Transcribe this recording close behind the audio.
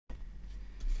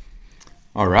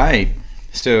All right.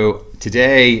 So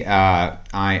today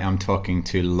I am talking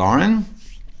to Lauren,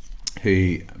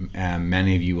 who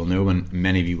many of you will know, and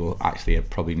many of you will actually have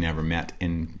probably never met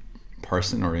in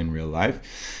person or in real life.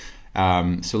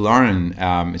 So Lauren,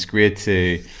 it's great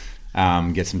to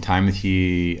get some time with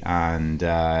you, and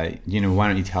why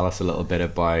don't you tell us a little bit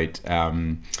about?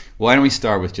 Why don't we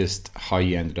start with just how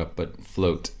you ended up at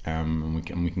Float, and we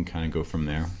can kind of go from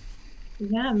there.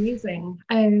 Yeah, amazing.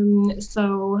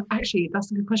 So actually,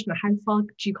 that's a good question. How far do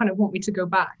you kind of want me to go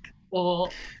back or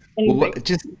Well,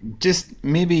 anything? just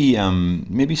maybe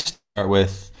start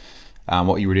with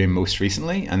what you were doing most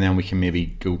recently, and then we can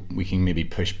maybe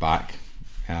push back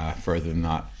further than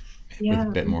that with a Yeah,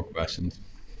 bit more questions.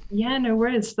 yeah, no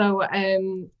worries. So,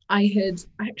 I had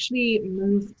actually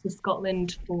moved to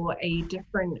Scotland for a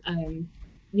different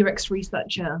UX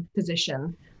researcher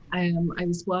position. I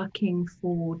was working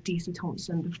for DC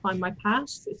Thompson to Find My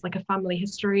Past. It's like a family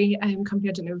history company.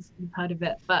 I don't know if you've heard of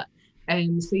it, but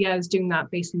so yeah, I was doing that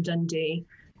based in Dundee,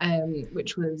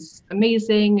 which was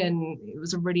amazing, and it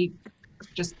was a really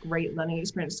just great learning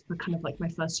experience for kind of like my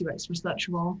first UX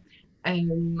researcher role. I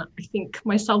think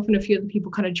myself and a few other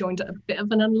people kind of joined at a bit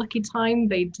of an unlucky time.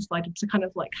 They decided to kind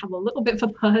of like have a little bit of a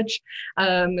purge.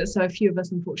 So a few of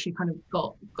us unfortunately kind of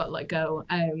got let go.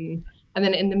 And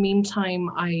then in the meantime,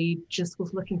 I just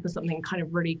was looking for something kind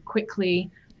of really quickly,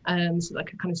 so that I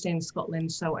could kind of stay in Scotland.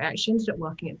 So I actually ended up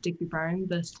working at Digby Brown,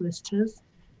 the solicitors.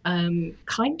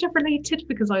 Kind of related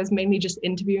because I was mainly just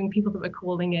interviewing people that were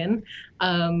calling in,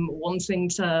 wanting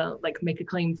to like make a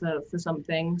claim for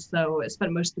something. So I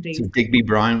spent most of the So days. Digby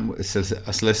Brown, a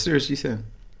solicitor, as you said.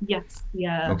 Yes,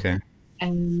 yeah. Okay.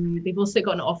 And they've also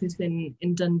got an office in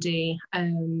Dundee.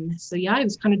 So yeah, I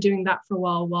was kind of doing that for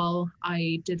a while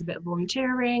I did a bit of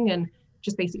volunteering and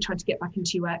just basically tried to get back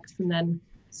into UX, and then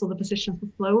saw the position for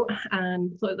Float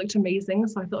and thought it looked amazing.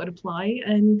 So I thought I'd apply,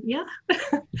 and yeah,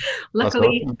 That's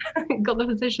luckily awesome. got the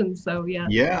position. So yeah.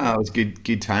 Yeah, that was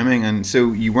good timing. And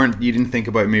so you didn't think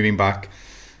about moving back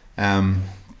um,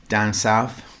 down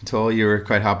south at all. You were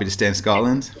quite happy to stay in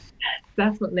Scotland.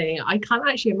 Definitely. I can't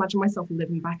actually imagine myself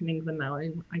living back in England now.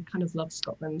 I kind of love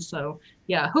Scotland. So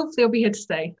yeah, hopefully I'll be here to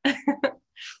stay.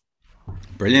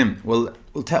 Brilliant. Well,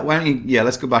 why don't you? Yeah,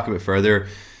 let's go back a bit further.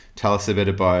 Tell us a bit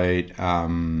about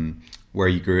where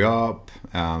you grew up.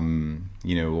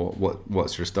 What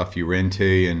sort of stuff you were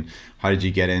into, and how did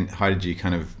you get in? How did you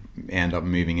kind of end up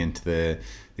moving into the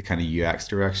kind of UX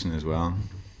direction as well?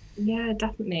 Yeah,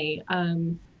 definitely.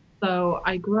 So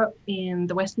I grew up in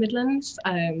the West Midlands,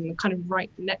 kind of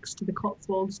right next to the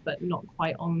Cotswolds, but not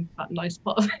quite on that nice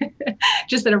part of it,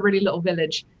 just in a really little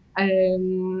village.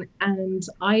 And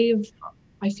I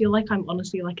feel like I'm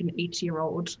honestly like an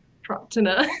 80-year-old trapped in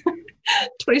a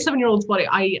 27-year-old's body.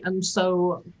 I am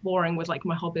so boring with like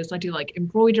my hobbies. I do like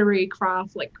embroidery,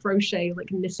 craft, like crochet,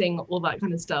 like knitting, all that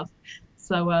kind of stuff.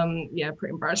 So yeah,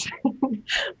 pretty embarrassing.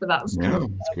 But that's kind Yeah,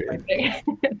 of that's my great.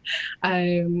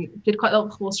 thing. Did quite a lot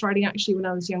of horse riding actually when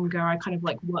I was younger. I kind of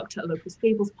like worked at a local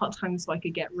stables part-time so I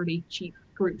could get really cheap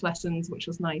group lessons, which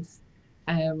was nice.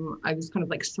 I was kind of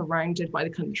like surrounded by the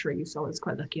country, so I was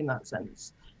quite lucky in that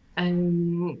sense.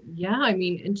 Yeah, I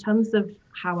mean, in terms of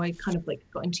how I kind of like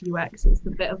got into UX, it's a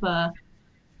bit of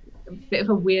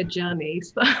a weird journey.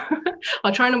 So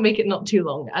I'll try and make it not too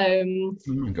long.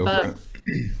 Go for But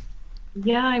it.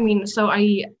 yeah, I mean, so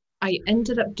I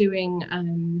ended up doing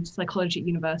psychology at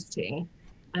university,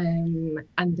 and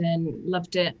then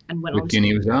loved it and went on What to.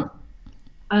 uni was that?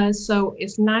 So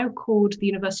it's now called the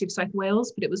University of South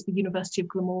Wales, but it was the University of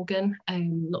Glamorgan,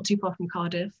 not too far from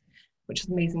Cardiff, which is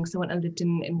amazing. So I went and lived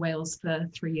in Wales for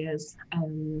 3 years,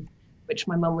 which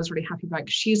my mum was really happy about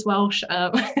because she's Welsh.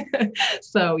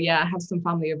 So yeah, I have some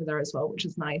family over there as well, which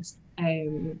is nice.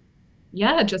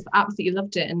 Yeah, just absolutely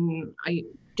loved it. And I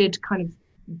did kind of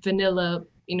vanilla,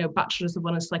 bachelor's of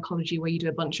honors psychology where you do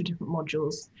a bunch of different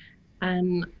modules.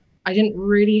 And I didn't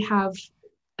really have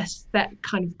a set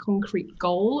kind of concrete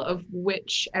goal of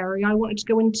which area I wanted to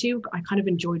go into. I kind of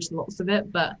enjoyed lots of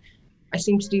it, but I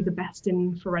seem to do the best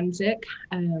in forensic,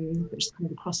 which is kind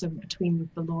of a crossover between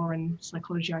the law and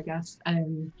psychology, I guess.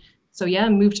 So yeah,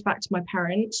 moved back to my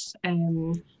parents,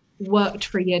 worked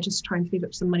for a year just to try and save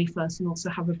up some money first and also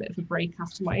have a bit of a break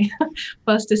after my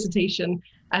first dissertation.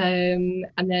 And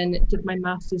then did my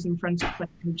master's in forensic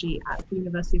psychology at the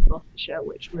University of Gloucestershire,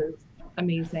 which was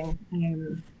amazing.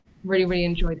 Really, really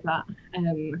enjoyed that.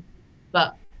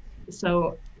 But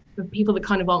so for people that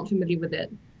kind of aren't familiar with it,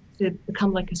 to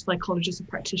become like a psychologist or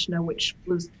practitioner, which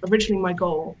was originally my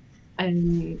goal,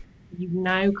 and you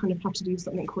now kind of have to do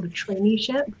something called a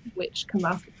traineeship, which can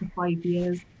last up to 5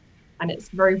 years. and it's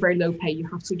very, very low pay. You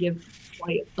have to give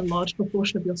quite a large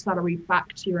proportion of your salary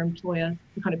back to your employer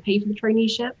to kind of pay for the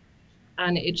traineeship.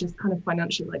 And it just kind of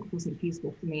financially like wasn't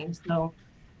feasible for me. So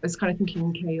I was kind of thinking,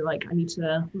 okay, like I need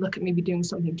to look at maybe doing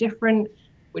something different,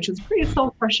 which was pretty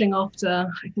soul crushing after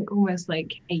I think almost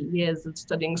like 8 years of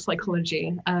studying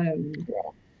psychology.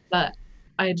 But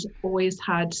I'd always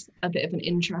had a bit of an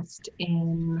interest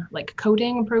in like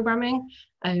coding and programming.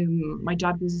 My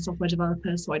dad was a software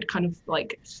developer, so I'd kind of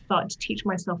like start to teach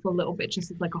myself a little bit just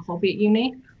as like a hobby at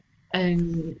uni.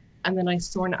 And then I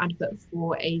saw an advert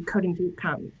for a coding boot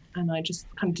camp, and I just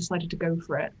kind of decided to go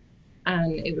for it.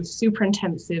 And it was super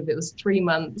intensive. It was 3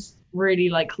 months, really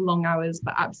like long hours,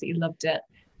 but absolutely loved it.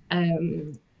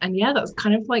 And yeah, that's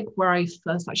kind of like where I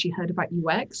first actually heard about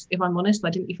UX. If I'm honest, I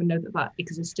didn't even know that that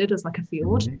existed as like a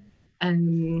field.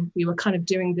 And we were kind of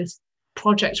doing this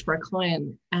project for a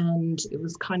client, and it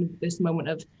was kind of this moment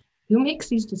of who makes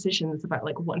these decisions about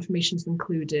like what information is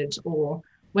included or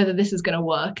whether this is going to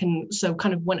work. And so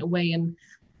kind of went away and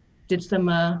did some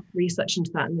research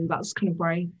into that, and then that's kind of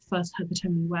where I first heard the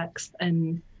term UX.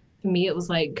 And for me, it was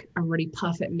like a really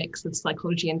perfect mix of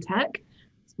psychology and tech,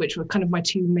 which were kind of my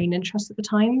two main interests at the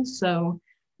time. So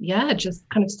yeah, just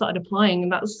kind of started applying,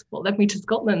 and that's what led me to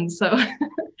Scotland. So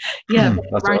yeah,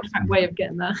 That's roundabout awesome. way of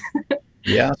getting there.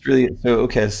 Yeah, that's really so.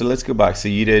 Okay, so let's go back. So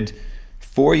you did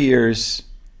 4 years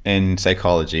in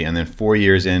psychology, and then 4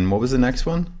 years in what was the next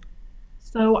one?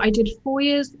 So I did 4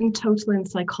 years in total in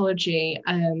psychology,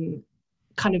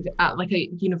 kind of at like a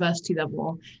university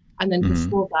level. And then Hmm.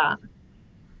 before that,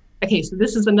 okay, so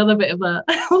this is another bit of a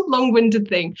long-winded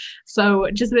thing. So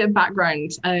just a bit of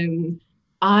background.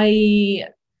 I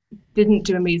didn't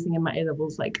do amazing in my A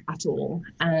levels like at all,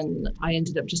 and I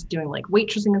ended up just doing like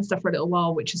waitressing and stuff for a little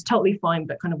while, which is totally fine,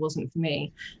 but kind of wasn't for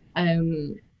me.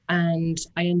 Um, and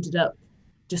I ended up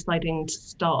deciding to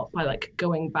start by like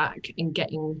going back and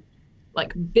getting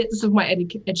like bits of my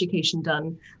education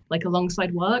done like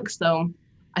alongside work. So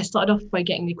I started off by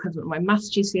getting the equivalent of my maths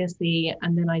GCSE,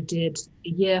 and then I did a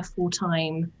year full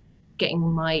time getting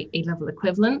my A level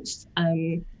equivalents.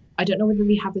 I don't know whether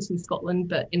we have this in Scotland,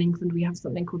 but in England we have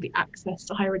something called the Access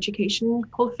to Higher Education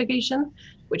qualification,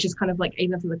 which is kind of like A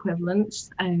level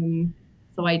equivalents.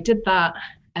 So I did that,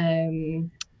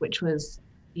 which was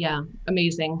yeah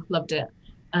amazing, loved it.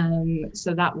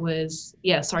 So that was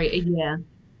yeah, sorry, a year,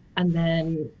 and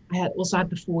then I had also had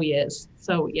the 4 years.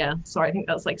 So yeah, sorry, I think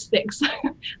that's like six,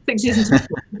 6 years in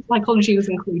total. Psychology was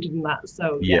included in that.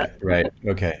 So yeah. Yeah, right.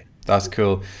 Okay. That's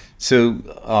cool. So,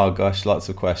 oh gosh, lots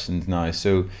of questions now.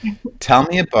 So, tell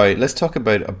me about, let's talk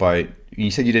about you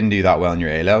said you didn't do that well in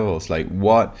your A levels. Like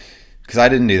what, because I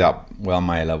didn't do that well in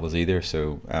my A levels either.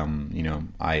 So,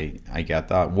 I get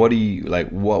that. What do you like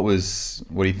what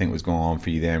do you think was going on for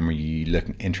you then? Were you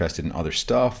looking interested in other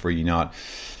stuff? Were you not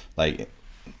like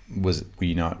were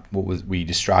you not were you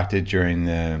distracted during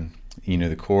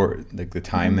the core like the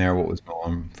time Mhm. there? What was going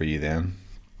on for you then?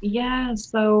 Yeah,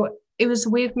 so it was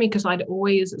weird for me because I'd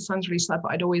always, it sounds really sad,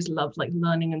 but I'd always loved like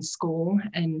learning in school,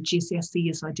 and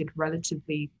GCSEs I did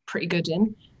relatively pretty good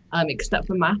in, except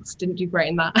for maths, didn't do great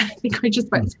in that. I think I just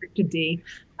about scraped a D.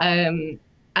 Um,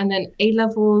 and then A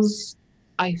levels,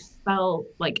 I felt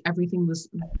like everything was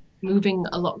moving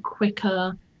a lot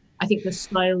quicker. I think the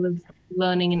style of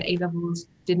learning in A levels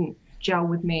didn't gel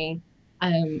with me.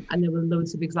 And there were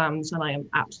loads of exams, and I am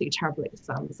absolutely terrible at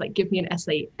exams. Like, give me an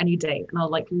essay any day, and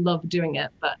I'll like love doing it.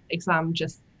 But exam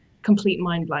just complete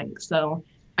mind blank. So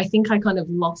I think I kind of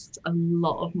lost a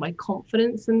lot of my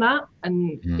confidence in that.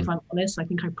 And if Mhm. I'm honest, I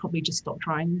think I probably just stopped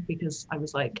trying because I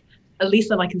was like, at least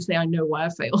then I can say I know why I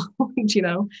failed, you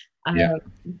know. Yeah. Um,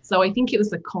 so I think it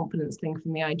was a confidence thing for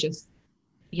me. I just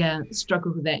yeah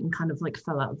struggled with it and kind of like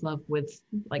fell out of love with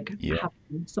like Yeah.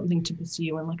 having something to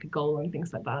pursue and like a goal and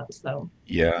things like that. So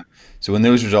Yeah. So when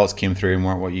those results came through and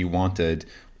weren't what you wanted,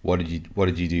 what did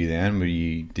you do then?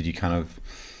 Did you kind of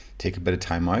take a bit of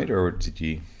time out or did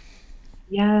you?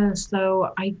 yeah,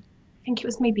 so I think it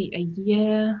was maybe a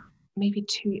year, maybe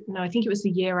two. No, I think it was a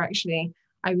year actually.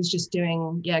 I was just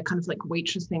doing, yeah, kind of like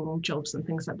waitressing jobs and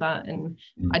things like that. And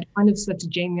Mm. I'd kind of said to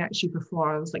Jamie actually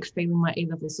before, I was like failing my A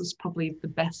levels was probably the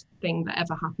best thing that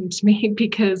ever happened to me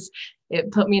because it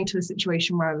put me into a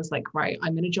situation where I was like, right,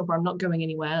 I'm in a job where I'm not going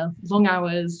anywhere, long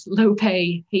hours, low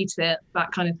pay, hate it,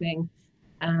 that kind of thing.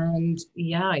 And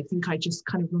yeah, I think I just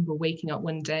kind of remember waking up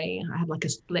one day. I had like a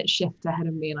split shift ahead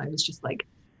of me, and I was just like,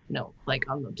 no, like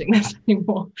I'm not doing this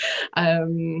anymore.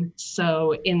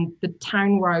 So in the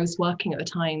town where I was working at the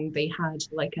time, they had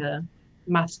like a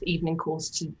maths evening course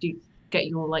to do get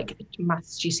your like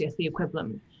maths GCSE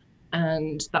equivalent.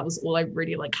 And that was all I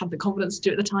really like had the confidence to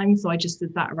do at the time. So I just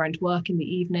did that around work in the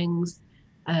evenings.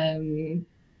 And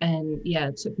yeah,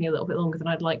 it took me a little bit longer than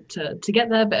I'd like to get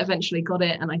there, but eventually got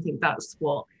it. And I think that's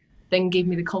what then gave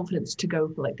me the confidence to go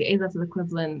for like the A-level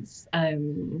equivalents,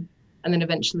 and then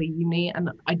eventually uni. And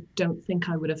I don't think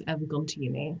I would have ever gone to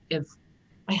uni if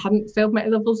I hadn't failed my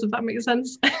A-levels, if that makes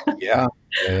sense. Yeah,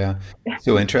 yeah, yeah.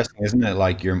 So interesting, isn't it?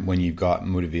 Like you're when you've got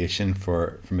motivation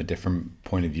for from a different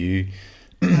point of view.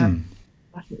 Yeah,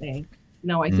 definitely.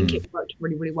 No, I think Mm, it worked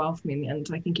really, really well for me in the end.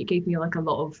 I think it gave me like a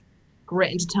lot of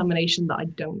grit and determination that I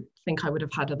don't think I would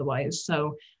have had otherwise.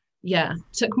 So yeah,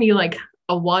 it took me like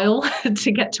a while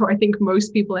to get to where I think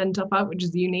most people end up at, which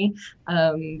is uni.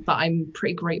 But I'm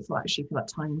pretty grateful actually for that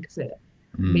time because it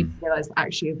made me mm. realize that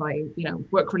actually if I,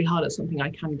 work really hard at something,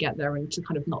 I can get there and to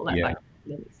kind of not let Yeah, that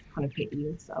confidence kind of hit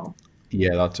you. So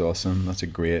yeah, that's awesome. That's a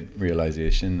great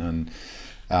realization. And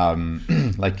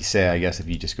like you say, I guess if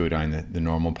you just go down the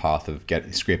normal path of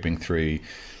get scraping through,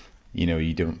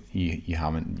 you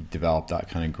haven't developed that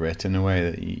kind of grit in a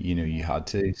way that you had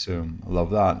to. So I love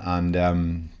that.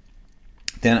 And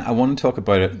then I want to talk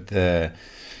about it, the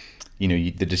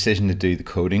decision to do the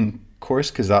coding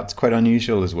course because that's quite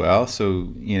unusual as well. So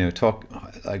talk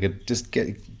like just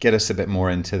get us a bit more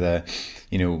into the,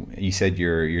 you said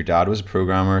your dad was a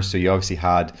programmer, so you obviously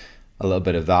had a little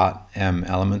bit of that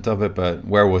element of it. But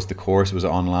where was the course? Was it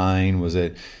online? Was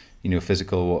it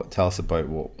physical? Tell us about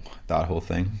what that whole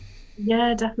thing.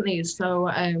 yeah, definitely. So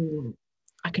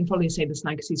I can probably say this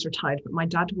now because he's retired, but my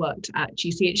dad worked at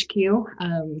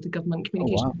GCHQ, the government Oh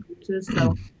communication wow. headquarters.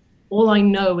 So all I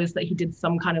know is that he did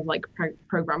some kind of like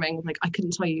programming. Like I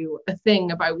couldn't tell you a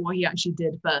thing about what he actually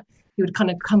did, but he would kind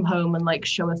of come home and like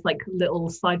show us like little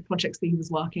side projects that he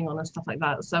was working on and stuff like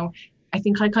that. So I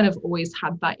think I kind of always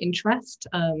had that interest,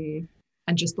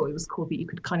 and just thought it was cool that you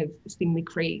could kind of seemingly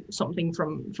create something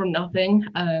from nothing.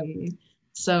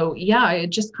 So yeah, I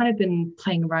had just kind of been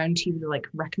playing around. He would like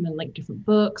recommend like different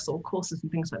books or courses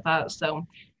and things like that. So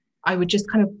I would just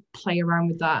kind of play around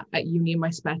with that at uni in my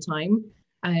spare time,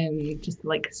 just to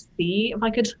like see if I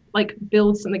could like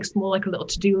build something small, like a little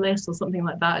to-do list or something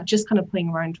like that, just kind of playing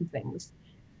around with things.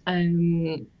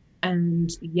 Um, and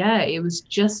yeah, it was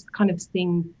just kind of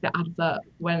seeing the advert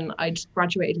when I'd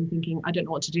graduated and thinking, I don't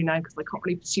know what to do now because I can't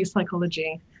really pursue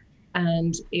psychology.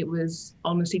 And it was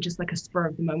honestly just like a spur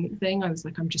of the moment thing. I was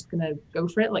like, I'm just gonna go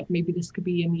for it. Like maybe this could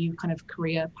be a new kind of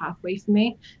career pathway for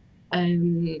me.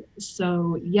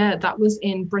 So yeah, that was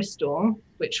in Bristol,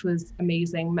 which was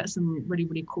amazing. Met some really,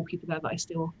 really cool people there that I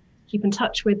still keep in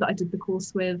touch with, that I did the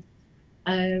course with.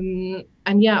 And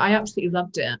yeah, I absolutely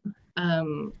loved it.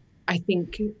 I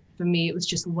think for me, it was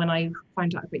just when I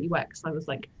found out about UX, I was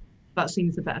like, that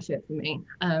seems a better fit for me.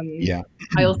 Yeah.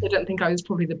 I also don't think I was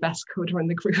probably the best coder in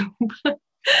the group.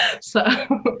 So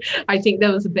I think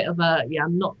there was a bit of a, yeah,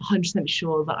 I'm not 100%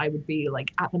 sure that I would be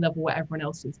like at the level where everyone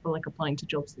else is for like applying to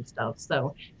jobs and stuff.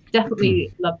 So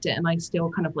definitely loved it. And I still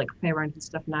kind of like play around with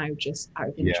stuff now just out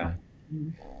of interest. Yeah.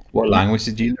 Mm. What But yeah, language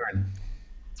did you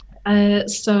learn?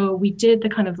 so we did the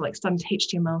kind of like standard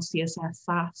HTML, CSS,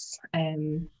 SAS,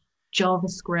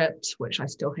 JavaScript, which I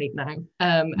still hate now,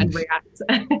 and React,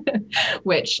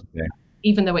 which Yeah.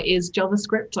 even though it is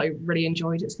JavaScript, I really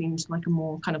enjoyed. It seemed like a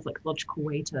more kind of like logical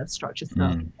way to structure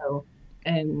stuff. Mm. So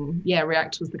yeah,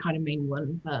 React was the kind of main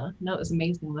one. But no, it was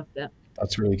amazing. Loved it.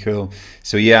 That's really cool.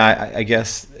 So yeah, I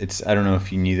guess it's I don't know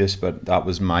if you knew this, but that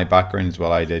was my background as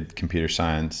well. I did computer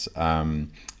science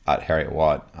at Hewitt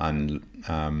Watt, and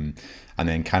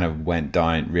then kind of went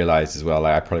down, realized as well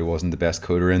like I probably wasn't the best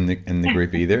coder in the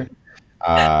group either,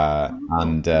 Oh,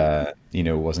 and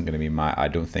wasn't going to be my. I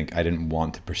don't think I didn't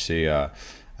want to pursue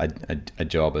a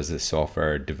job as a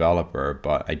software developer,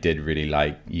 but I did really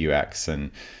like UX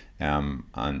and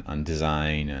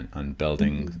design and mhm.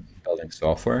 building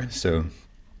software. So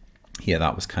yeah,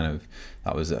 that was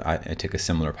I took a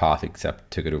similar path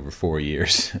except took it over 4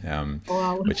 years,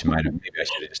 Wow. which might have maybe I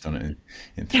should have just done it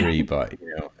in three, but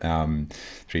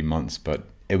 3 months. But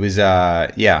it was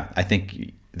yeah, I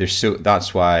think there's so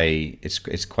that's why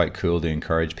it's quite cool to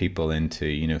encourage people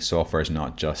into software is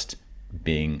not just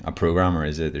being a programmer,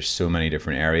 is it? There's so many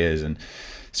different areas, and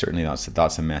certainly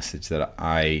that's a message that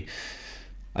I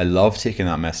love taking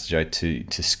that message out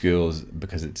to schools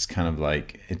because it's kind of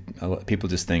like people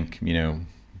just think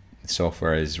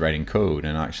software is writing code,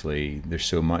 and actually there's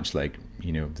so much like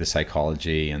the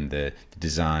psychology and the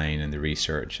design and the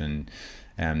research and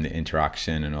the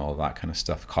interaction and all that kind of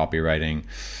stuff, copywriting.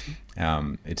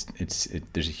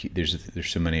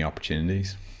 There's so many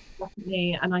opportunities.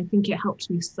 Definitely. And I think it helped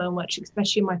me so much,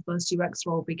 especially in my first UX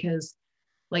role, because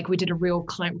like we did a real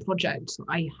client project.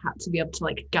 I had to be able to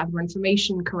like gather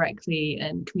information correctly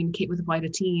and communicate with a wider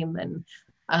team. And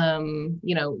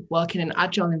work in an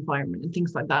agile environment and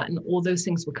things like that. And all those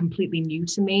things were completely new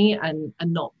to me and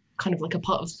not kind of like a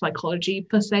part of psychology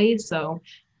per se. So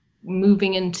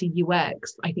moving into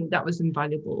UX, I think that was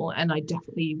invaluable. And I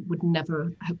definitely would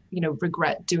never have,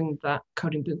 regret doing that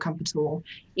coding bootcamp at all.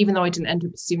 Even though I didn't end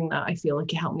up pursuing that, I feel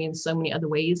like it helped me in so many other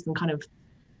ways and kind of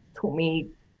taught me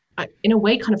in a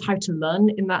way kind of how to learn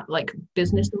in that like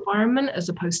business environment as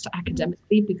opposed to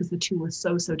academically, because the two were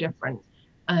so different.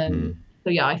 So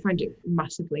yeah, I find it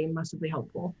massively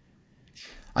helpful.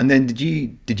 And then did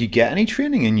you get any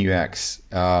training in UX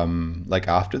like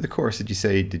after the course?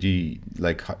 Did you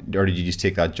like, or did you just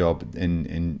take that job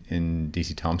in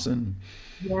DC Thompson?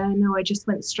 Yeah, no, I just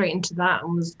went straight into that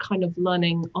and was kind of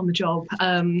learning on the job,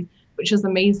 which was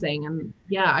amazing. And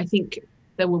yeah, I think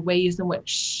there were ways in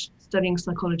which studying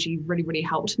psychology really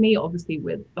helped me, obviously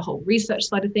with the whole research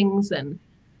side of things and Yeah.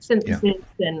 synthesis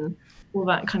and all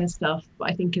that kind of stuff. But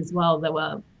I think as well, there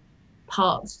were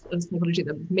parts of psychology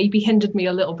that maybe hindered me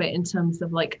a little bit in terms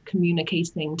of like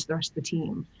communicating to the rest of the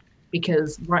team,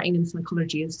 because writing in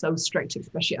psychology is so strict,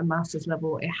 especially at a master's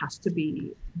level. It has to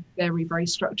be very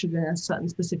structured in a certain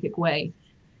specific way.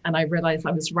 And I realized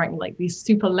I was writing like these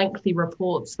super lengthy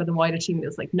reports for the wider team. It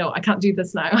was like, no, I can't do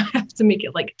this now. I have to make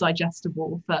it like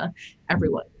digestible for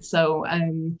everyone. So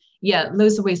yeah,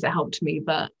 loads of ways that helped me,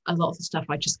 but a lot of the stuff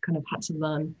I just kind of had to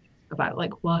learn about,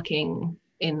 like working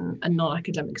in a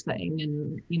non-academic setting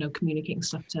and communicating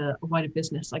stuff to a wider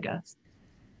business, I guess.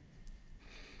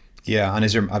 Yeah, and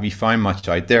have you found much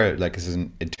out there, like this is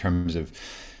in terms of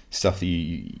stuff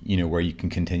that where you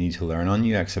can continue to learn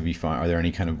on UX? Have you found, are there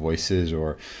any kind of voices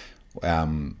or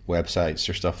websites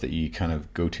or stuff that you kind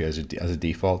of go to as a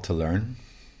default to learn?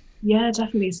 Yeah,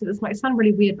 definitely. So this might sound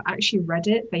really weird, but actually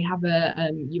Reddit, they have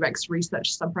a UX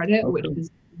research subreddit, which Okay.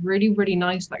 is really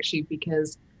nice actually,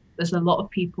 because there's a lot of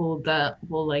people that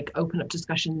will like open up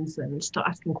discussions and start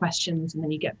asking questions, and then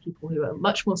you get people who are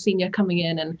much more senior coming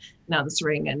in and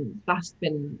answering, and that's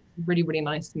been really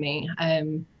nice to me.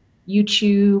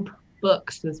 YouTube,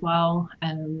 books as well.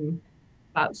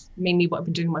 That's mainly what I've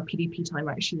been doing in my PDP time.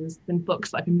 Actually, there's been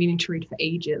books that I've been meaning to read for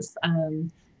ages.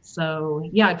 So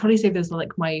yeah, I'd probably say those are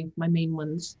like my main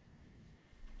ones.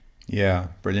 Yeah,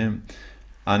 brilliant.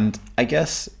 And I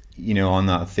guess, on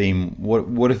that theme,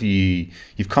 what have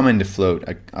you've come into float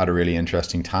at a really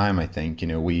interesting time, I think.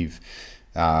 We've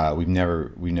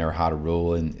never had a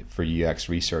role in for UX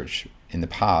research in the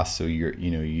past, so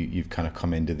you've kind of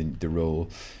come into the role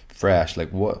fresh. Like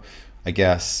what, I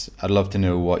guess I'd love to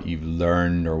know what you've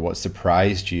learned or what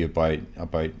surprised you about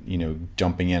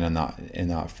jumping in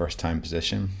that first time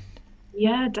position.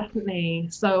 Yeah, definitely.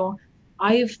 So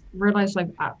I've realized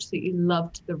I've absolutely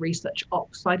loved the research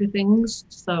ops side of things.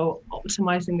 So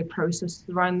optimizing the processes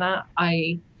around that.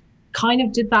 I kind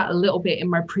of did that a little bit in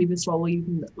my previous role,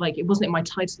 even like it wasn't in my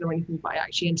title or anything, but I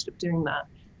actually ended up doing that.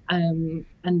 And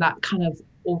that kind of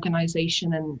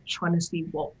organization and trying to see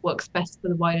what works best for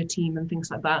the wider team and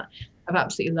things like that. I've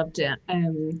absolutely loved it.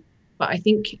 But I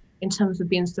think in terms of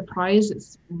being surprised,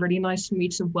 it's really nice for me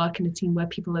to work in a team where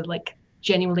people are like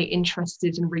genuinely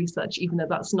interested in research, even though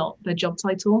that's not their job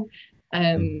title.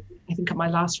 I think at my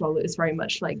last role, it was very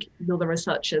much like, you're the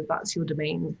researcher, that's your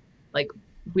domain. Like,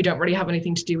 we don't really have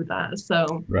anything to do with that.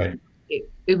 So Right.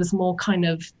 it was more kind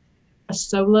of a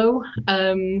solo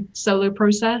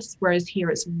process, whereas here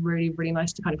it's really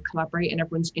nice to kind of collaborate, and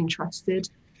everyone's interested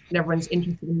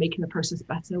in making the process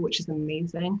better, which is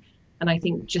amazing. And I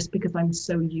think just because I'm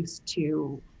so used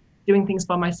to doing things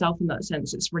by myself in that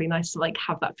sense, it's really nice to like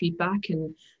have that feedback,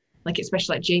 and like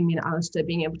especially like Jamie and Alistair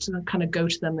being able to kind of go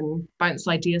to them and bounce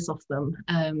ideas off them.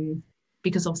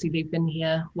 Because obviously they've been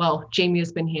here. Well, Jamie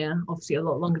has been here obviously a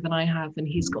lot longer than I have, and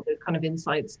he's got those kind of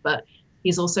insights, but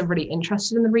he's also really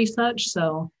interested in the research.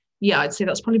 So yeah, I'd say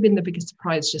that's probably been the biggest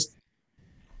surprise, just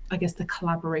I guess the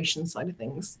collaboration side of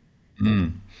things.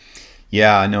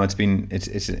 Yeah, no, it's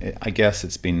I guess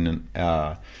it's been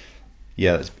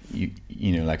yeah,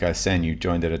 like I was saying, you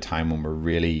joined at a time when we're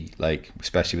really like,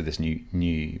 especially with this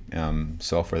new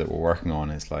software that we're working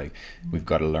on, it's like we've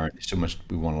got to learn. There's so much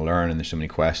we want to learn, and there's so many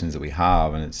questions that we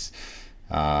have, and it's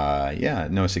yeah,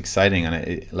 no, it's exciting,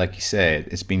 and like you said,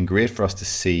 it's been great for us to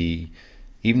see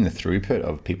even the throughput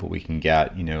of people we can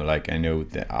get. Like I know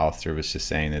that Alistair was just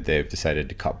saying that they've decided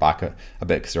to cut back a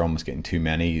bit because they're almost getting too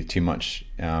many interviews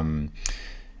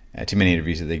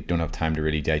that they don't have time to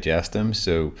really digest them.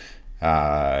 So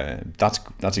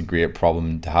that's a great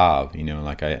problem to have.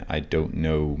 Like I don't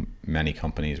know many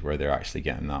companies where they're actually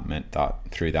getting that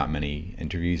through that many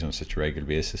interviews on such a regular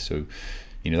basis. So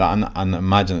that, and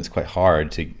imagine it's quite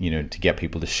hard to to get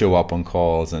people to show up on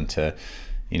calls and to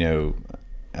you know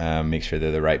make sure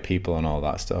they're the right people and all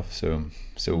that stuff.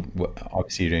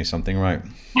 Obviously you're doing something right.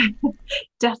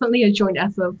 Definitely a joint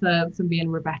effort for me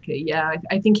and Rebecca. Yeah,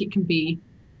 I think it can be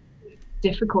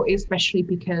difficult, especially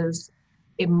because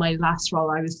in my last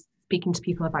role, I was speaking to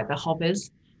people about their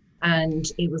hobbies. And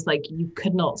it was like you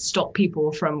could not stop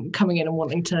people from coming in and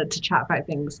wanting to chat about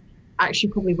things.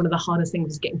 Actually, probably one of the hardest things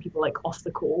was getting people like off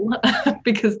the call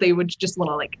because they would just want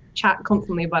to like chat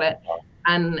constantly about it.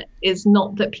 And it's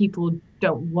not that people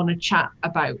don't want to chat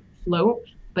about float,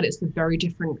 but it's a very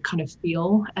different kind of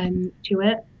feel to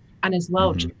it. And as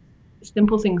well, Hmm. just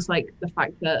simple things like the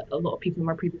fact that a lot of people in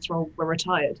my previous role were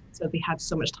retired. So they had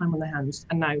so much time on their hands.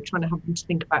 And now trying to have them to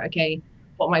think about, okay,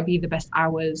 what might be the best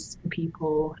hours for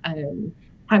people?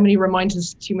 How many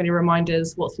reminders, too many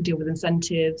reminders? What's the deal with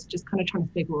incentives? Just kind of trying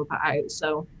to figure all that out.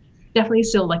 So definitely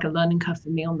still like a learning curve for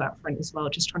me on that front as well.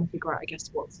 Just trying to figure out, I guess,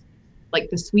 what's like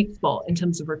the sweet spot in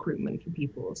terms of recruitment for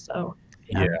people. So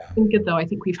yeah, Yeah. it's been good though. I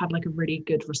think we've had like a really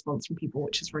good response from people,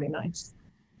 which is really nice.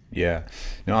 Yeah,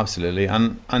 no, absolutely,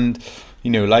 and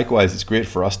likewise, it's great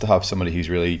for us to have somebody who's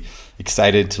really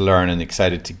excited to learn and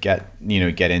excited to get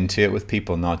into it with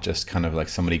people, not just kind of like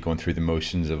somebody going through the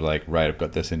motions of like, right, I've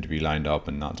got this interview lined up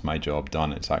and that's my job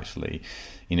done. It's actually,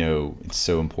 it's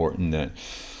so important that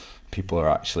people are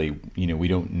actually, we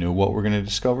don't know what we're going to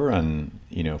discover, and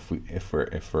we're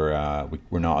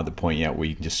not at the point yet where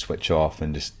you can just switch off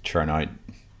and just churn out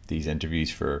these interviews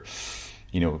for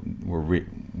we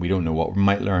don't know what we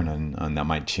might learn, and that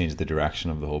might change the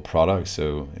direction of the whole product.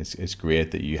 So it's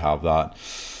great that you have that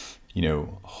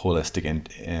holistic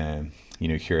and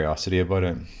curiosity about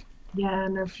it. Yeah,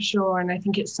 no, for sure. And I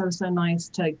think it's so nice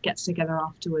to get together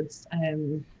afterwards.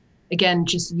 Again,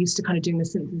 just used to kind of doing the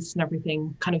synthesis and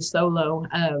everything kind of solo,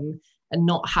 and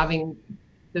not having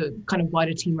the kind of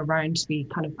wider team around to be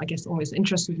kind of, I guess, almost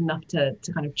interested enough to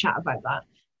kind of chat about that.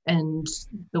 And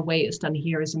the way it's done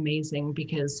here is amazing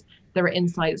because there are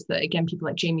insights that, again, people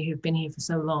like Jamie who've been here for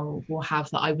so long will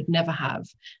have that I would never have.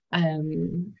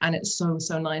 And it's so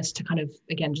nice to kind of,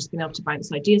 again, just being able to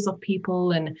bounce ideas off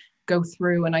people and go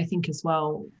through. And I think as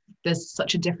well, there's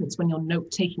such a difference when you're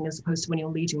note taking as opposed to when you're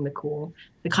leading the call.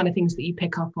 The kind of things that you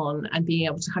pick up on and being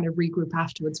able to kind of regroup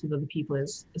afterwards with other people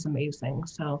is amazing.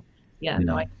 So yeah,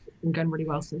 no, Mm. it's been going really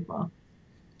well so far.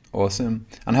 Awesome.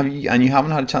 And you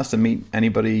haven't had a chance to meet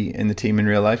anybody in the team in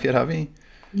real life yet, have you?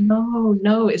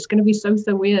 No, it's going to be so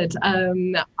weird.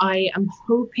 I am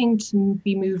hoping to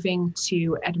be moving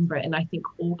to Edinburgh in I think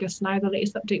August now. The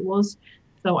latest update was,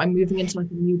 so I'm moving into like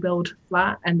a new build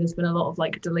flat, and there's been a lot of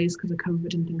like delays because of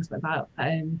COVID and things like that.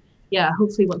 Yeah,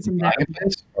 hopefully once You I'm there, buying a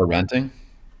place or renting?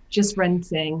 just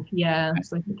renting. Yeah,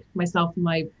 so I think myself and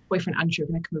my boyfriend Andrew are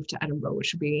going to move to Edinburgh,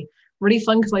 which would be really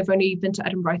fun because I've only been to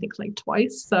Edinburgh I think like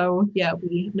twice. So yeah, it'll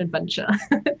be an adventure.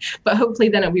 But hopefully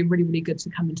then it'll be really good to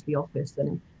come into the office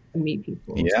and meet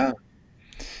people. Yeah.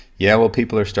 Yeah, well,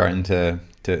 people are starting to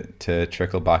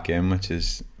trickle back in, which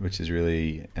is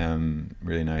really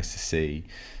really nice to see.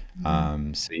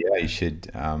 So yeah, you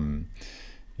should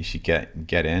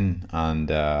get in. And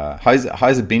how's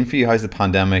it been for you? How's the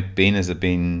pandemic been? Has it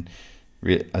been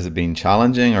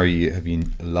challenging, or have you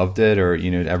loved it, or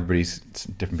everybody's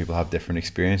different people have different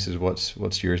experiences.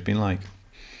 What's yours been like?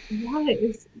 Yeah,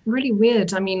 it's really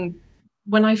weird. I mean,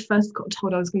 when I first got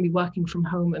told I was going to be working from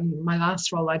home in my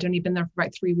last role, I'd only been there for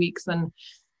about 3 weeks, and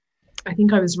I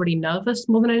think I was really nervous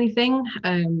more than anything.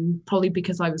 Probably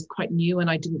because I was quite new and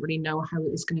I didn't really know how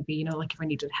it was going to be. Like if I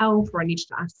needed help or I needed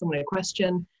to ask someone a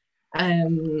question.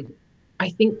 Um, I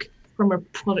think from a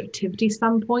productivity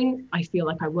standpoint, I feel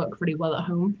like I work really well at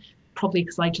home. Probably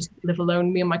because I just live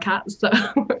alone, me and my cat. So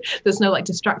there's no like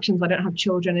distractions. I don't have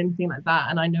children, anything like that.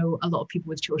 And I know a lot of people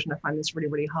with children, I find this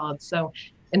really hard. So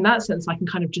in that sense, I can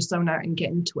kind of just zone out and get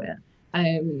into it.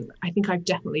 I think I've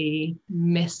definitely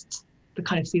missed the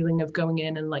kind of feeling of going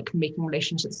in and like making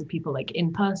relationships with people like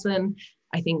in person.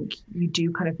 I think you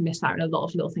do kind of miss out on a lot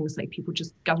of little things like people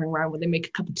just gathering around when they make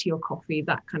a cup of tea or coffee,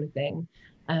 that kind of thing.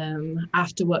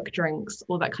 After work drinks,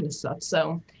 all that kind of stuff.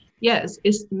 So yeah,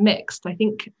 it's mixed. I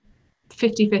think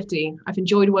 50-50. I've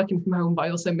enjoyed working from home, but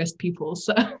I also missed people.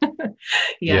 So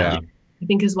yeah, Yeah. I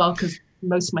think as well, because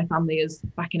most of my family is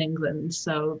back in England.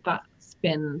 So that's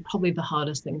been probably the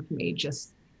hardest thing for me.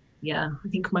 Just, yeah, I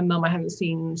think my mum I haven't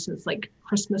seen since like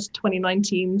Christmas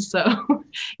 2019. So Oh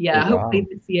yeah, hopefully wow.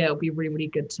 this year it'll be really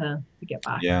good to get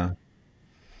back. Yeah.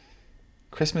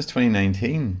 Christmas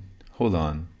 2019. Hold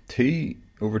on.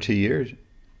 Over 2 years?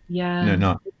 No, Yeah,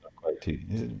 not quite two.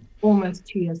 Is it? almost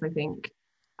 2 years, I think.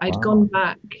 I'd gone Wow.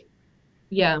 back,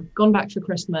 yeah, gone back for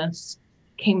Christmas,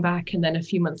 came back, and then a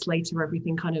few months later,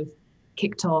 everything kind of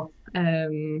kicked off.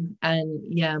 And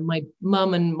yeah, my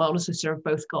mum and my older sister have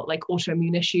both got like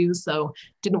autoimmune issues, so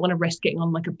didn't want to risk getting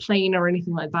on like a plane or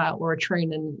anything like that, or a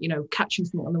train, and catching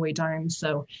something on the way down.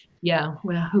 So yeah,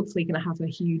 we're hopefully going to have a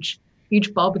huge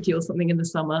barbecue or something in the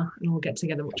summer, and we'll get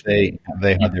together, which will be good. Have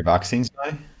they had their vaccines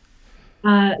now?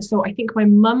 So I think my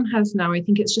mum has now. I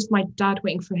think it's just my dad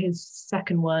waiting for his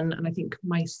second one, and I think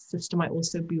my sister might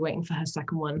also be waiting for her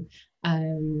second one.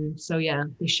 So yeah,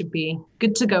 they should be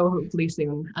good to go hopefully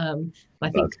soon. I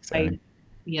think That's exciting.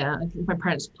 I think my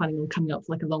parents are planning on coming up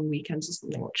for like a long weekend or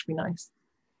something, which would be nice.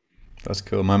 That's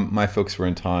cool. My folks were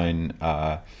in town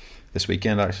this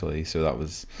weekend actually, so that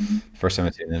was Mhm. the first time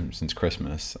I'd seen them since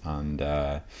Christmas, and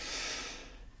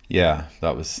yeah,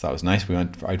 that was nice. We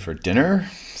went out for dinner,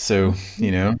 so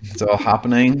it's all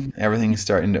happening. Everything's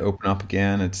starting to open up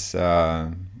again. It's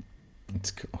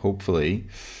hopefully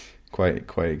quite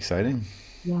exciting.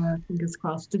 Yeah, fingers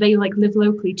crossed. Do they like live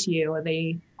locally to you? Are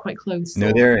they quite close No,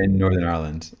 or? they're in Northern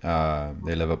Ireland.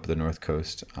 They live up the north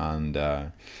coast, and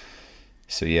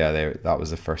so yeah, that was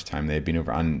the first time they'd been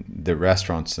over, and the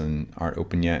restaurants aren't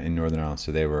open yet in Northern Ireland,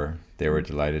 so they were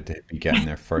delighted to be getting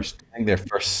their first. I think their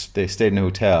first. They stayed in a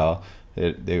hotel.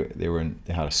 They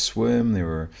had a swim. They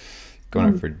were going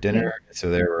out Oh, for okay. dinner, so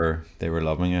they were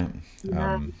loving it.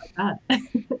 Yeah, Um, like that.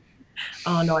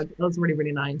 Oh no, that was really,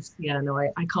 really nice. Yeah, no,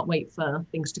 I can't wait for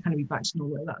things to kind of be back to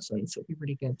normal in that sense. It'll be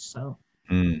really good. So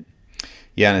mm.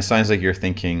 Yeah, and it sounds like you're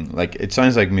thinking like it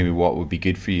sounds like maybe what would be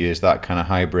good for you is that kind of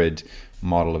hybrid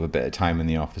model of a bit of time in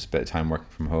the office, a bit of time working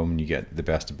from home, and you get the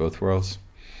best of both worlds.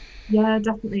 yeah,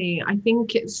 definitely. I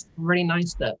think it's really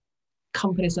nice that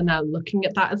companies are now looking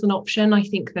at that as an option. I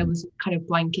think there was kind of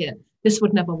blanket, this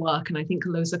would never work. And I think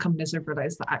loads of companies have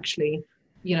realized that actually,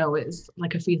 it's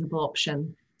like a feasible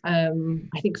option.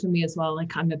 I think for me as well,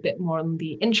 like I'm a bit more on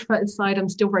the introverted side. I'm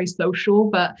still very social,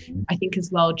 but I think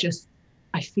as well, just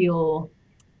I feel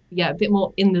a bit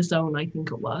more in the zone, I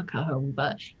think, at work, at home.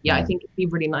 But yeah, I Mm. think it'd be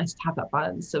really nice to have that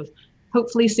balance of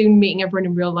hopefully soon meeting everyone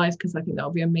in real life, because I think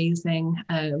that'll be amazing,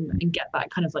 and get that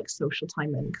kind of like social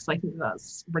time in, because I think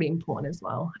that's really important as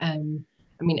well. I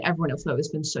mean, everyone at Flow has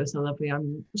been so, so lovely.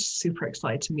 I'm super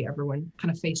excited to meet everyone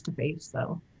kind of face to face.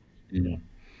 So yeah. Mm.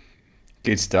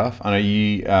 Good stuff.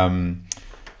 And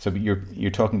so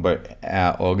you're talking about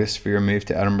August for your move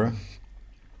to Edinburgh.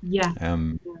 Yeah.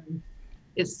 Um,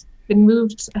 It's been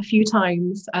moved a few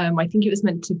times. I think it was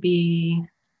meant to be,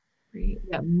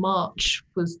 yeah, March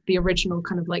was the original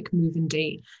kind of like moving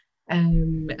date.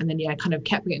 And then yeah, kind of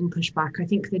kept getting pushed back. I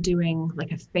think they're doing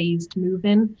like a phased move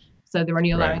in. So they're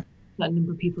only allowing right. a certain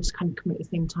number of people to kind of come at the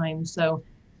same time. So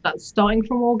that's starting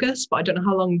from August, but I don't know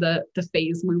how long the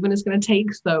phase moving is going to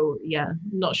take. So yeah,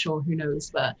 not sure, who knows,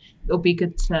 but it'll be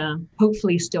good to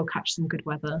hopefully still catch some good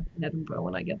weather in Edinburgh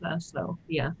when I get there. So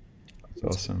yeah.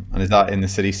 That's awesome. And is that in the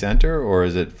city centre or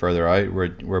is it further out?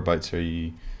 Whereabouts are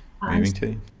you Uh, moving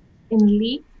to? in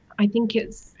Leith, I think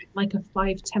it's like a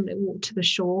 5-10 minute walk to the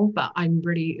shore, but I'm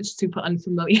really super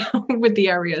unfamiliar with the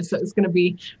area, so it's going to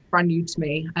be brand new to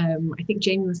me. I think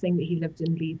Jamie was saying that he lived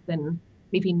in Leith, and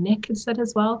maybe Nick had said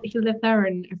as well that he lived there,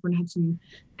 and everyone had some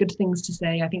good things to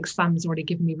say. I think Sam's already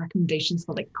given me recommendations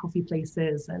for like coffee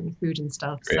places and food and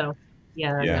stuff. Great. So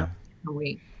yeah, no, Yeah. can't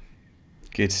wait.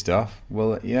 Good stuff.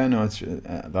 Well, yeah, no, it's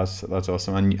that's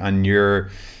awesome. And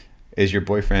is your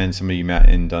boyfriend somebody you met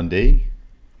in Dundee?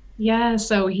 Yeah,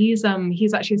 so he's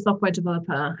actually a software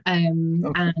developer,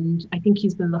 Okay. and I think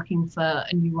he's been looking for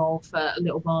a new role for a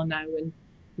little while now, and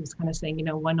he was kind of saying,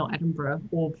 why not Edinburgh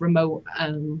or remote,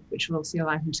 which will obviously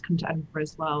allow him to come to Edinburgh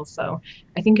as well. So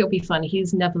I think it'll be fun.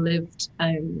 He's never lived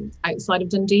outside of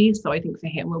Dundee, so I think for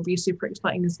him it'll be super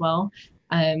exciting as well.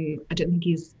 I don't think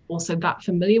he's also that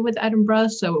familiar with Edinburgh,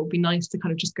 so it'll be nice to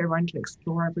kind of just go around and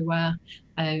explore everywhere.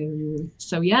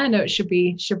 So yeah, no, it should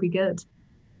be good.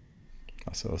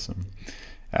 That's awesome.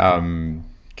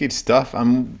 Good stuff.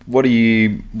 What are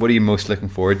you most looking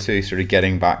forward to sort of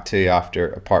getting back to after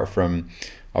apart from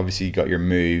obviously you got your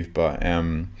move, but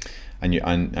and you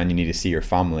need to see your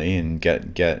family and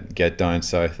get down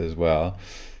south as well.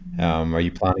 Are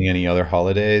you planning any other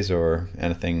holidays or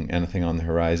anything on the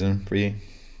horizon for you?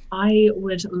 I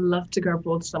would love to go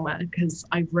abroad somewhere, because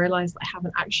I've realized I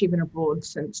haven't actually been abroad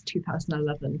since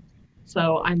 2011.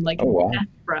 So I'm like Oh wow.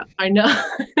 desperate. I know.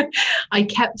 I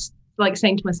kept like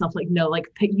saying to myself, like, no, like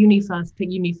pick uni first.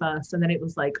 And then it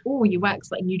was like, oh, UX,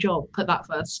 like new job, put that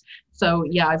first. So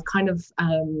yeah, I've kind of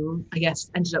I guess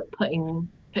ended up putting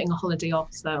a holiday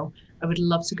off. So I would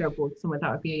love to go abroad somewhere.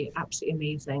 That would be absolutely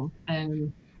amazing.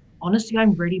 Honestly,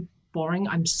 I'm really boring.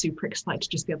 I'm super excited to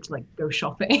just be able to like go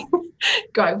shopping,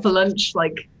 go out for lunch,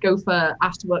 like go for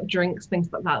after work drinks, things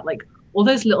like that. Like all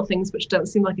those little things which don't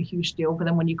seem like a huge deal, but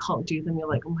then when you can't do them, you're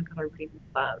like, oh my God, I really need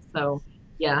that. So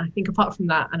yeah, I think apart from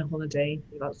that and a holiday,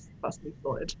 that's me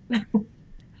sorted.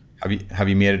 Have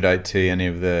you made it out to any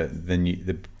of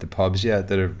the pubs yet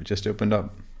that have just opened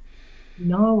up?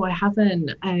 No, I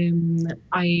haven't. I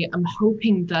am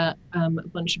hoping that a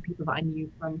bunch of people that I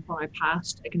knew from my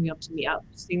past are going to be able to meet up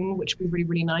soon, which would be really,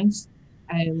 really nice.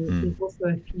 There's Mm, also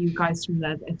a few guys from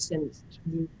there that have since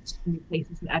moved to new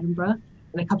places in Edinburgh,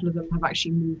 and a couple of them have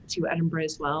actually moved to Edinburgh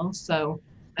as well. So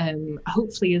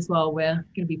hopefully as well, we're going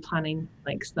to be planning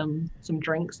like some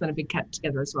drinks and a big get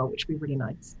together as well, which would be really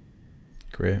nice.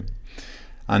 great.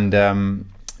 And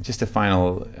just a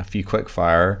few quick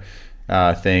fire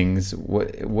things.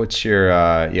 What's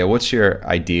your what's your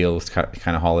ideal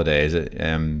kind of holiday? Is it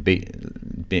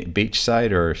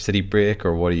beachside or city break,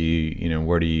 or what do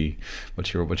where do you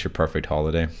what's your perfect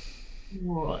holiday?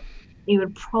 Well, it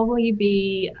would probably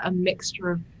be a mixture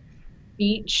of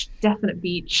beach, definite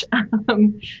beach.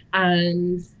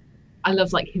 And I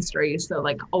love like history, so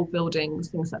like old buildings,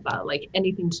 things like that, like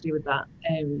anything to do with that.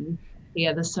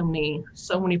 Yeah, there's so many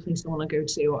places I want to go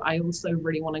to. I also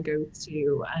really want to go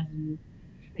to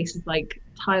places like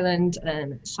Thailand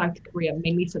and South Korea,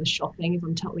 mainly for the shopping, if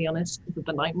I'm totally honest, because of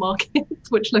the night markets,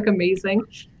 which look amazing.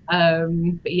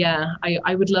 But yeah,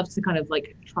 I would love to kind of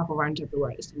like travel around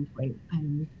everywhere at some point.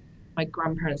 My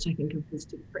grandparents, I think, have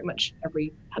visited pretty much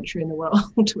every country in the world,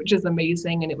 which is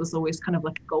amazing. And it was always kind of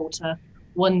like a goal to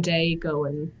one day go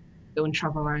and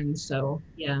travel around. So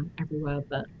yeah, everywhere,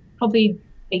 but probably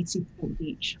 80%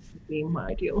 beach would be my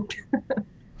ideal.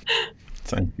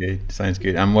 Sounds good. Sounds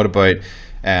good. And what about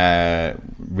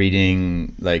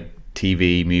reading, like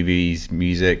TV, movies,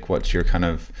 music? What's your kind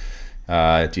of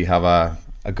do you have a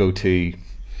go-to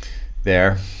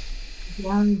there?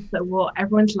 Yeah, so well,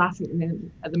 everyone's laughing at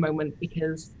me at the moment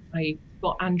because I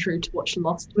got Andrew to watch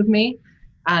Lost with me.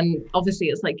 And obviously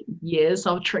it's like years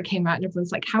after it came out, and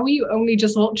everyone's like, how are you only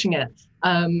just watching it?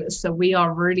 So we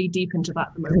are really deep into that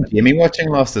at the Isn't moment. Jamie watching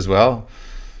Lost as well?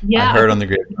 I Yeah, I've heard on got the him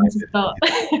grapevine. to start.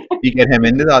 You get him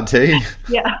into that too.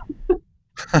 Yeah,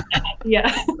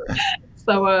 yeah.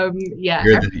 So yeah,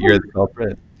 You're everyone the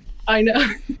culprit. I know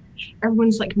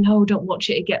everyone's like, no, don't watch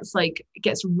it. It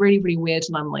gets really, really weird.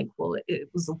 And I'm like, well, it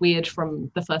was weird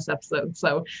from the first episode.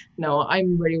 So no,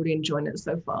 I'm really, really enjoying it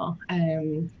so far.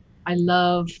 I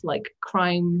love like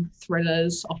crime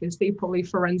thrillers, obviously, probably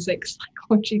forensic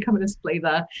psychology coming into play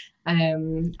there.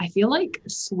 I feel like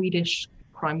Swedish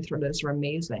crime thrillers are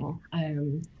amazing.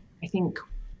 I think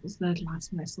what was the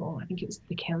last one I saw? I think it was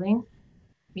The Killing,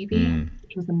 maybe, Mm.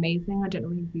 which was amazing. I don't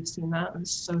know if you've seen that. It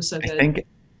was so, so I good. think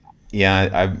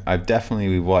yeah, I've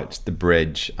definitely watched The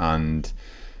Bridge and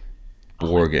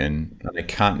Oh, I, Borgen, and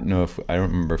I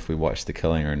don't remember if we watched The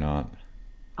Killing or not. I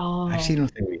oh, actually don't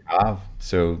think we have.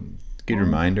 So good oh,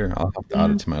 reminder. I'll have to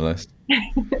add yeah. it to my list.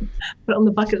 Put it on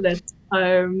the bucket list.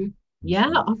 Yeah,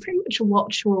 I'll pretty much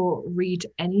watch or read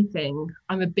anything.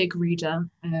 I'm a big reader.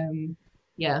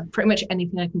 Yeah, pretty much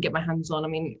anything I can get my hands on. I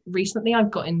mean, recently I've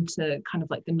got into kind of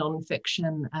like the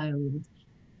non-fiction,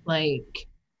 like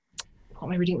what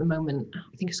am I reading at the moment?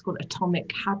 I think it's called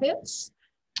Atomic Habits.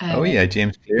 Oh Uh, yeah,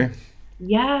 James Clear.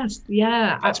 yes,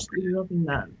 yeah, That's absolutely brilliant. loving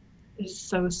that. It's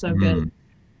so, so good. Mm,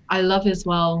 I love as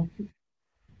well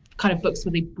kind of books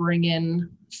where they bring in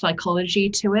psychology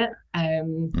to it.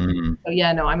 mm. So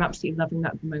yeah, no, I'm absolutely loving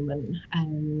that at the moment.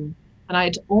 And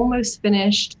I'd almost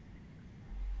finished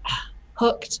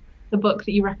Hooked, the book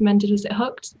that you recommended. Is it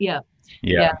Hooked? Yeah,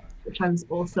 Yeah, yeah, which I was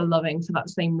also loving for that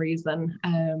same reason.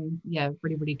 Yeah,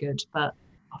 really, really good. But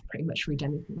I'll pretty much read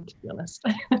anything to be honest.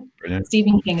 brilliant.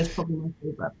 Stephen King is probably my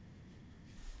favorite.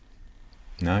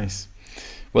 Nice.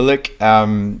 Well, look,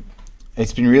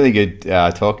 it's been really good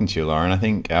talking to you, Lauren. I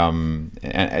think.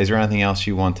 Is there anything else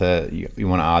you want to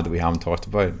add that we haven't talked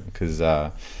about? Because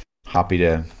happy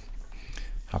to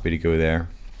happy to go there.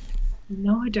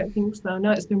 No, I don't think so.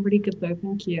 No, it's been really good though.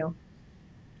 Thank you.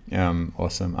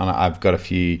 Awesome. And I've got a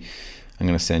few. I'm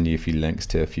going to send you a few links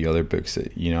to a few other books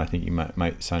that I think you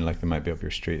might sound like they might be up your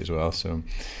street as well. So,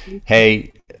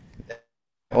 hey,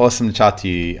 awesome to chat to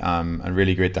you. And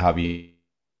really great to have you.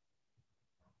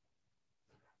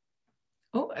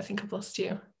 Oh, I think I've lost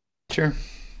you. Sure.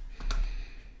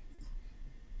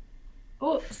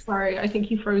 Oh, sorry. I think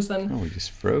you frozen. Oh, we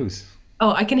just froze.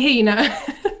 Oh, I can hear you now.